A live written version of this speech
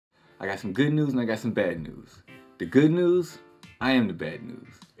I got some good news and I got some bad news. The good news, I am the bad news.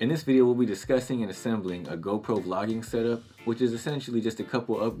 In this video, we'll be discussing and assembling a GoPro Vlogging Setup, which is essentially just a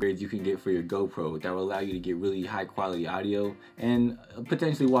couple upgrades you can get for your GoPro that will allow you to get really high quality audio and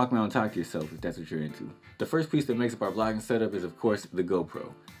potentially walk around and talk to yourself if that's what you're into. The first piece that makes up our vlogging setup is of course the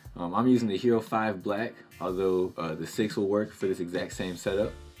GoPro. I'm using the Hero 5 Black, although the 6 will work for this exact same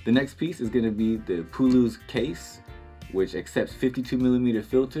setup. The next piece is going to be the Lugs case, which accepts 52mm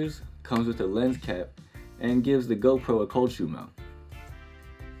filters, comes with a lens cap, and gives the GoPro a cold shoe mount.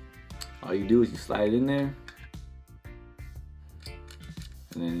 All you do is you slide it in there,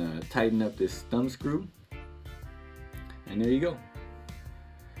 and then tighten up this thumb screw, and there you go.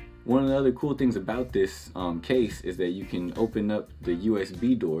 One of the other cool things about this case is that you can open up the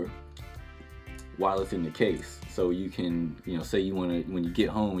USB door while it's in the case. So you can, say you want to, when you get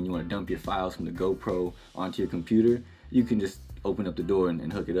home and you want to dump your files from the GoPro onto your computer, you can just open up the door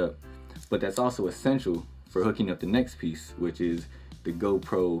and hook it up. But that's also essential for hooking up the next piece, which is the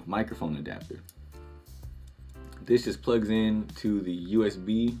GoPro microphone adapter. This just plugs in to the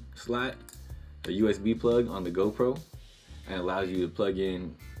USB slot, a USB plug on the GoPro, and allows you to plug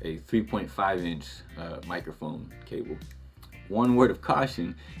in a 3.5-inch microphone cable. One word of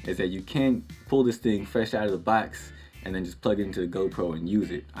caution is that you can't pull this thing fresh out of the box and then just plug it into the GoPro and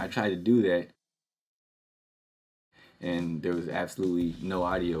use it. I tried to do that and there was absolutely no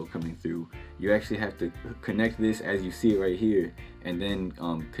audio coming through. You actually have to connect this as you see it right here, and then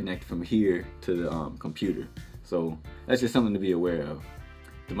connect from here to the computer. So that's just something to be aware of.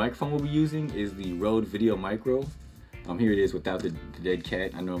 The microphone we'll be using is the Rode Video Micro. Here it is without the dead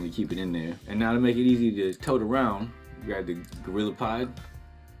cat. I normally keep it in there. And now to make it easy to tote around, grab the GorillaPod.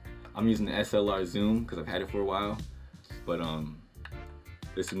 I'm using the SLR Zoom because I've had it for a while, but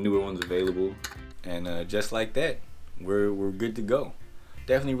there's some newer ones available, and just like that, we're good to go.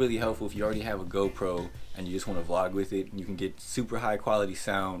 Definitely really helpful if you already have a GoPro and you just want to vlog with it. You can get super high quality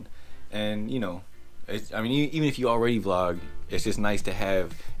sound, and even if you already vlog, it's just nice to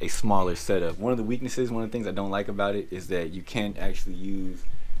have a smaller setup. One of the weaknesses, one of the things I don't like about it is that you can't actually use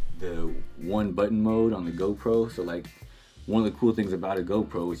the one button mode on the GoPro. So like, one of the cool things about a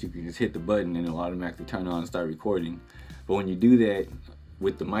GoPro is you can just hit the button and it'll automatically turn on and start recording. But when you do that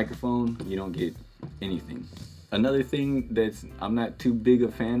with the microphone, you don't get anything. Another thing that's I'm not too big a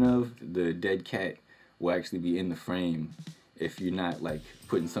fan of, the dead cat will actually be in the frame if you're not like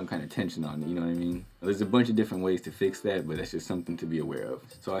putting some kind of tension on it, you know what I mean? There's a bunch of different ways to fix that, but that's just something to be aware of.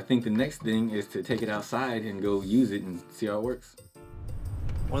 So I think the next thing is to take it outside and go use it and see how it works.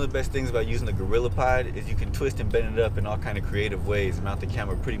 One of the best things about using the GorillaPod is you can twist and bend it up in all kind of creative ways and mount the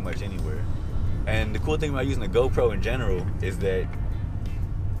camera pretty much anywhere. And the cool thing about using the GoPro in general is that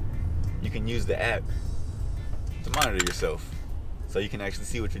you can use the app to monitor yourself, so you can actually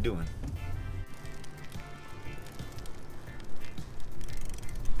see what you're doing.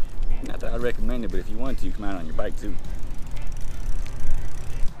 Not that I recommend it, but if you want to, you can mount it on your bike too.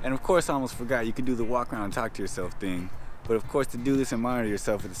 And of course, I almost forgot, you can do the walk around and talk to yourself thing. But of course, to do this and monitor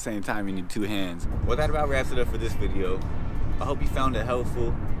yourself at the same time, you need 2 hands. Well, that about wraps it up for this video. I hope you found it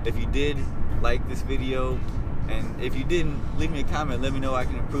helpful. If you did, like this video. And if you didn't, leave me a comment, let me know what I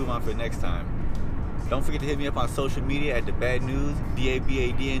can improve on for next time. Don't forget to hit me up on social media at DaBadNewz,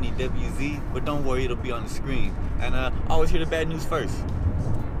 DaBadNewz, but don't worry, it'll be on the screen. And always hear the bad news first.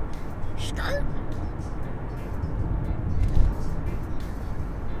 Skirt.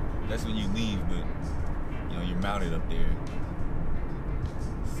 That's when you leave, but you're mounted up there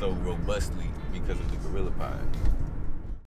so robustly because of the GorillaPod.